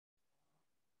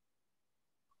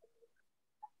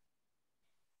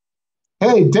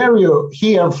Hey, Dario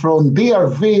here from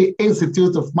DRV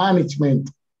Institute of Management.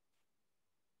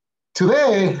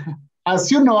 Today,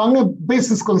 as you know, I'm a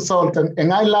business consultant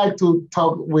and I like to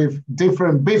talk with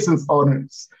different business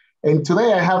owners. And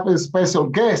today I have a special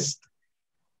guest.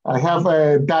 I have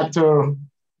Dr.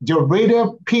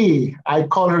 Jorita P. I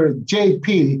call her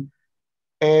JP.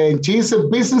 And she's a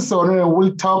business owner and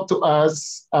will talk to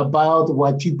us about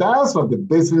what she does, what the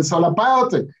business is all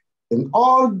about, and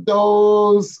all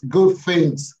those good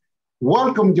things.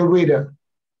 Welcome, Jorita.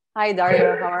 Hi,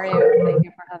 Dario. How are you? Thank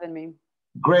you for having me.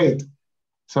 Great.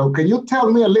 So can you tell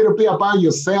me a little bit about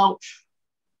yourself?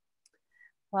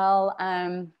 Well,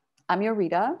 I'm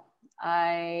Jorita.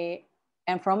 I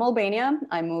am from Albania.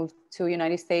 I moved to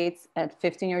United States at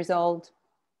 15 years old.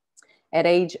 At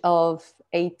age of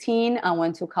 18, I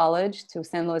went to college, to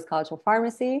St. Louis College of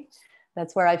Pharmacy.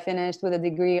 That's where I finished with a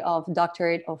degree of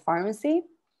doctorate of pharmacy.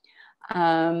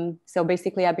 So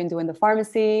basically, I've been doing the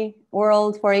pharmacy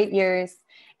world for 8 years.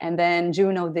 And then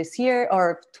June of this year,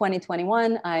 or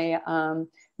 2021, I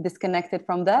disconnected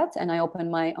from that and I opened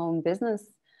my own business,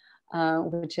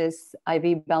 which is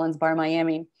IV Balance Bar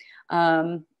Miami.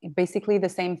 Basically the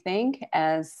same thing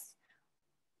as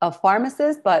a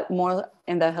pharmacist, but more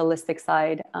in the holistic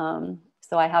side.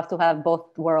 So I have to have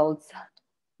both worlds.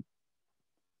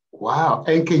 Wow.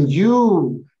 And can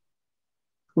you,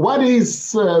 what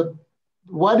is IV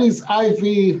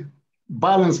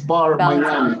Balance Bar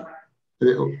Miami?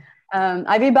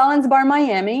 IV Balance Bar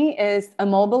Miami is a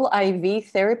mobile IV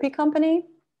therapy company,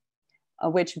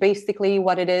 which basically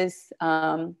what it is,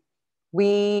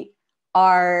 we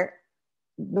deliver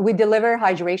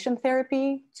hydration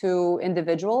therapy to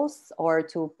individuals or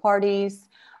to parties,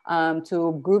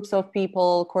 to groups of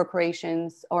people,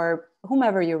 corporations, or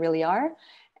whomever you really are.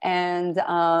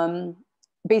 And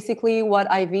basically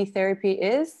what IV therapy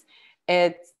is,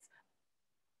 it's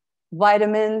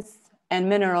vitamins and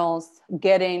minerals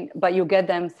but you get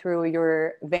them through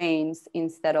your veins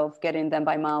instead of getting them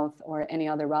by mouth or any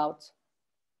other route.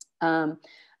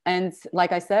 And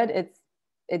like I said,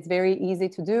 it's very easy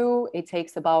to do. It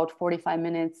takes about 45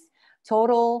 minutes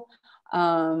total.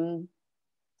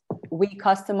 We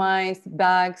customize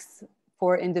bags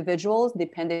for individuals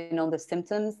depending on the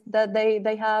symptoms that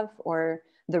they have or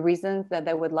the reasons that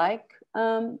they would like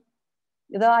the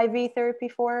IV therapy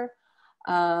for.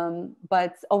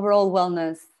 But overall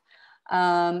wellness,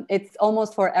 it's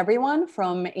almost for everyone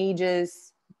from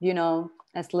ages,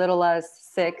 as little as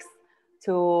 6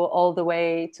 to all the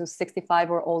way to 65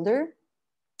 or older.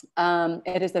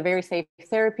 It is a very safe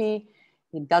therapy.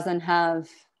 It doesn't have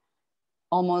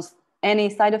almost any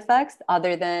side effects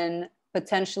other than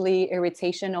potentially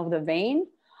irritation of the vein,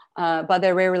 but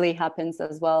that rarely happens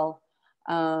as well.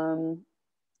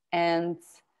 And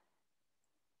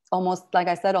almost, like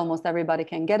I said, almost everybody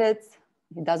can get it.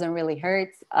 It doesn't really hurt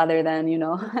other than,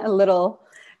 a little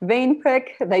vein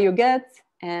prick that you get.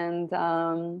 And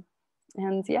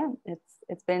yeah,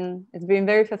 it's been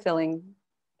very fulfilling,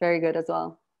 very good as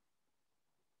well.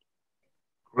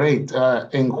 Great.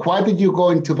 And why did you go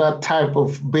into that type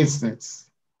of business?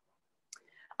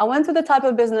 I went to the type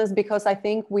of business because I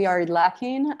think we are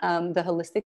lacking the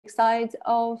holistic side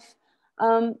of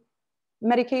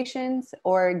medications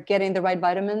or getting the right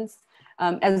vitamins.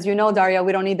 As you know, Daria,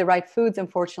 we don't need the right foods,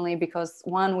 unfortunately, because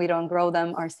one, we don't grow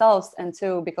them ourselves, and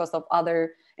two, because of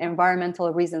other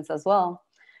environmental reasons as well.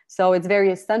 So it's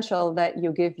very essential that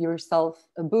you give yourself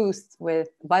a boost with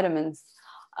vitamins.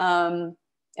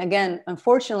 Again,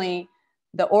 unfortunately,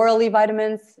 the orally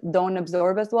vitamins don't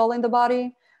absorb as well in the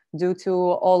body due to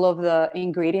all of the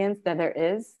ingredients that there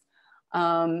is.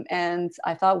 And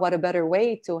I thought, what a better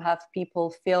way to have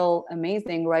people feel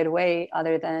amazing right away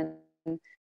other than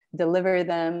deliver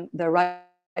them the right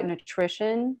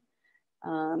nutrition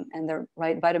and the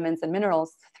right vitamins and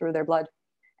minerals through their blood.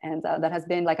 And that has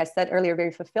been, like I said earlier,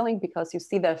 very fulfilling because you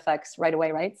see the effects right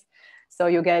away, right? So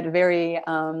you get very,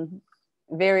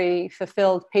 very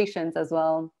fulfilled patients as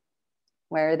well,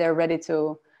 where they're ready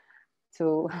to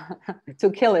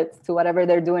kill it, to whatever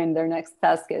they're doing, their next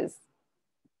task is.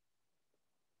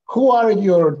 Who are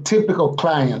your typical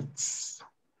clients?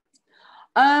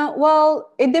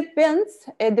 Well, it depends.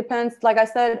 It depends. Like I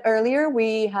said earlier,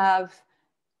 we have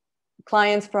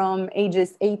clients from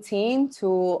ages 18 to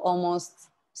almost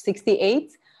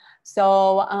 68.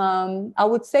 So I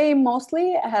would say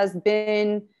mostly it has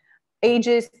been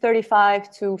ages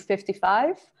 35 to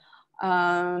 55.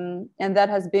 And that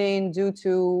has been due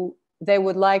to they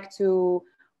would like to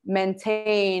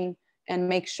maintain and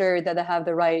make sure that they have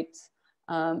the right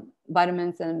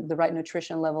vitamins and the right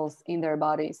nutrition levels in their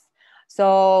bodies.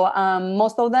 So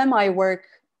most of them I work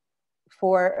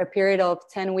for a period of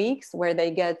 10 weeks where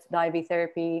they get the IV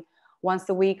therapy once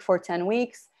a week for 10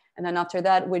 weeks. And then after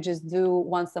that, we just do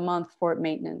once a month for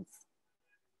maintenance.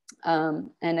 And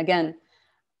again,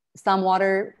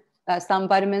 some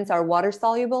vitamins are water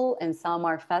soluble and some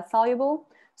are fat soluble.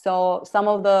 So some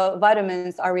of the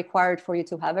vitamins are required for you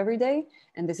to have every day.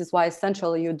 And this is why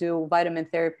essentially you do vitamin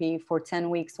therapy for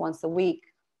 10 weeks, once a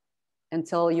week,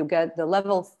 until you get the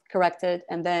levels corrected.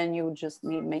 And then you just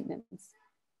need maintenance.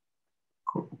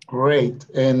 Great.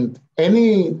 And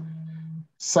any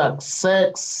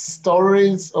success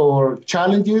stories or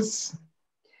challenges?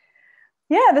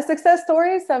 Yeah, the success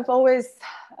stories, I've always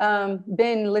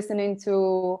been listening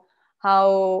to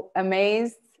how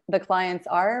amazed the clients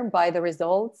are by the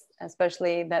results,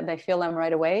 especially that they feel them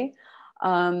right away.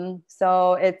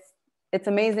 So it's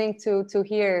amazing to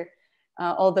hear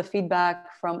all the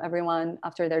feedback from everyone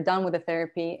after they're done with the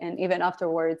therapy, and even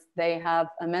afterwards, they have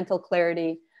a mental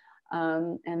clarity,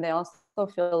 and they also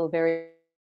feel very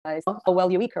how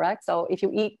well you eat correct. So if you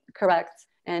eat correct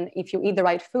and if you eat the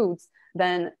right foods,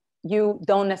 then you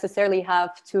don't necessarily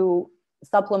have to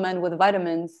supplement with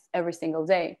vitamins every single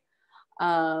day.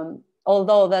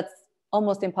 Although that's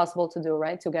almost impossible to do,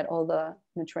 right? To get all the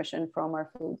nutrition from our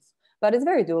foods, but it's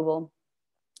very doable.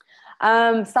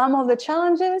 Some of the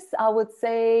challenges, I would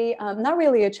say, not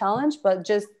really a challenge, but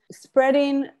just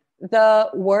spreading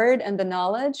the word and the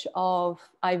knowledge of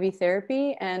IV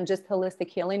therapy and just holistic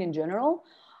healing in general.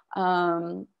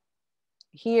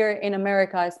 Here in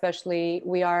America, especially,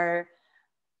 we are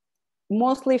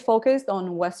mostly focused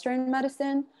on Western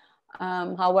medicine.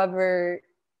 However,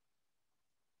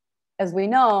 as we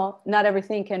know, not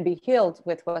everything can be healed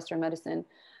with Western medicine.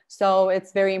 So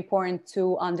it's very important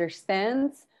to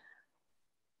understand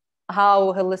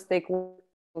how holistic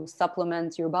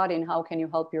supplements your body and how can you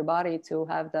help your body to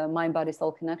have the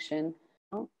mind-body-soul connection,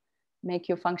 make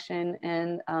you function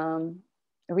and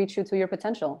reach you to your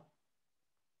potential.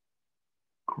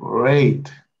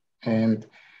 Great. And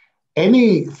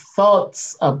any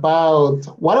thoughts about,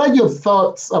 what are your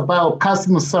thoughts about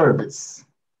customer service?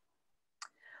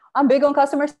 I'm big on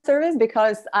customer service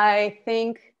because I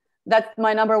think that's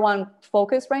my number one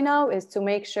focus right now, is to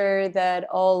make sure that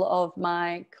all of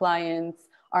my clients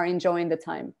are enjoying the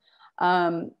time.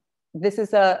 This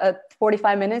is a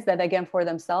 45 minutes that they get for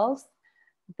themselves.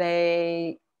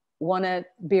 They want to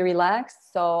be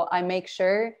relaxed. So I make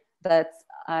sure that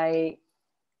I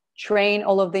train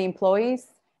all of the employees.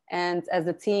 And as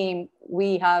a team,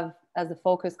 we have as a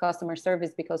focus customer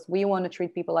service because we want to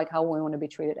treat people like how we want to be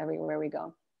treated everywhere we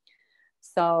go.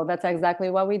 So that's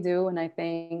exactly what we do. And I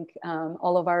think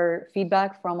all of our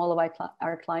feedback from all of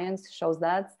our clients shows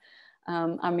that.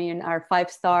 I mean, our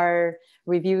 5-star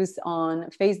reviews on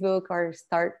Facebook, our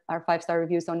 5-star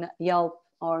reviews on Yelp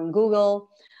or on Google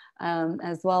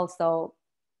as well. So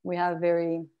we have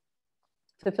very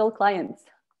fulfilled clients.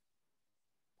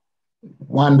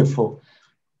 Wonderful.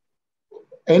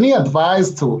 Any advice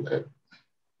to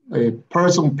a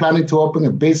person planning to open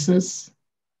a business?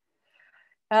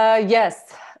 Yes,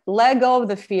 let go of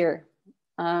the fear.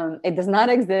 It does not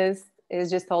exist.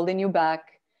 It's just holding you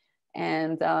back.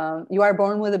 And you are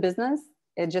born with a business.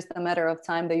 It's just a matter of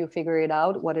time that you figure it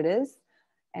out what it is.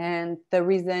 And the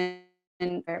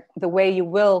way you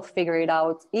will figure it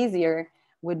out easier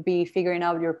would be figuring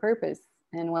out your purpose.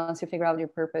 And once you figure out your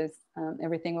purpose,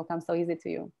 everything will come so easy to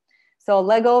you. So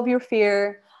let go of your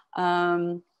fear.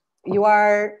 You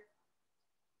are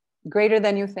greater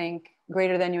than you think,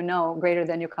 greater than you know, greater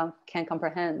than you can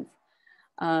comprehend.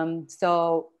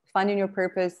 So finding your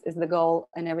purpose is the goal,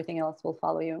 and everything else will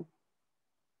follow you.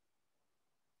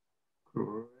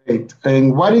 Great.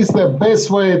 And what is the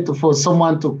best way for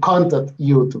someone to contact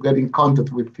you, to get in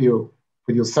contact with you,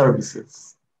 with your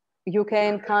services? You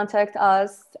can contact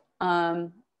us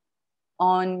on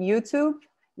YouTube.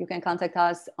 You can contact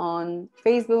us on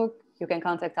Facebook. You can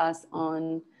contact us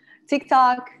on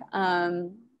TikTok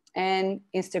and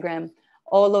Instagram.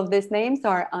 All of these names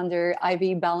are under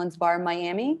IV Balance Bar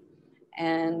Miami.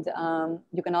 And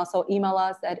you can also email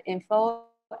us at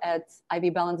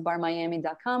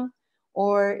info@ivbalancebarmiami.com.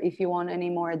 Or if you want any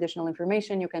more additional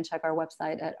information, you can check our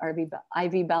website at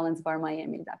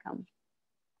ivbalancebarmiami.com.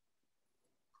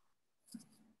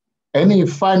 Any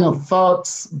final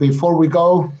thoughts before we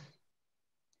go?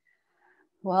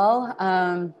 Well,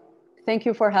 thank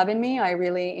you for having me. I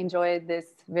really enjoyed this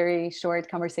very short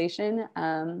conversation.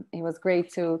 It was great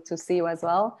to see you as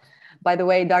well. By the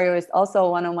way, Dario is also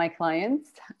one of my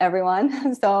clients,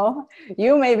 everyone. So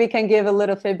you maybe can give a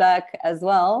little feedback as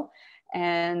well.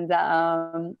 And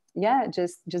yeah,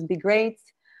 just be great.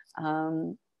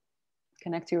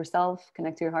 Connect to yourself,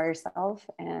 connect to your higher self,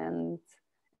 and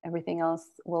everything else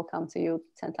will come to you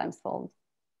 10 times fold.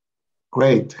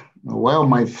 Great. Well,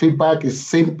 my feedback is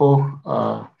simple.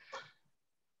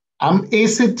 I'm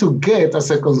easy to get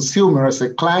as a consumer, as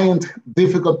a client,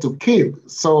 difficult to keep.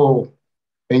 So,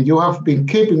 and you have been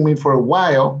keeping me for a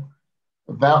while,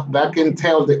 that can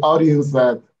tell the audience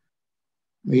that,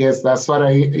 yes, that's what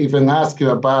I even asked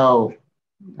you about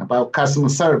customer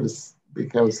service,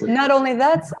 because not only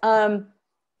that,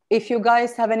 if you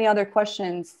guys have any other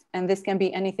questions, and this can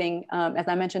be anything, as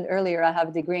I mentioned earlier, I have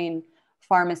a degree in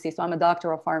pharmacy, so I'm a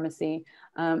doctor of pharmacy,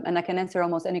 and I can answer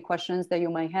almost any questions that you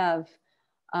might have.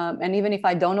 And even if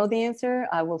I don't know the answer,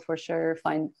 I will for sure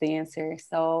find the answer.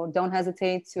 So don't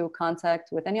hesitate to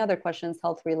contact with any other questions,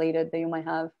 health related, that you might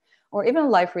have, or even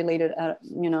life related,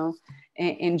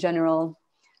 in general.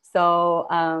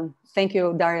 So thank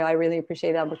you, Dario. I really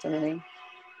appreciate the opportunity.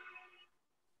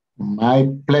 My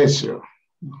pleasure.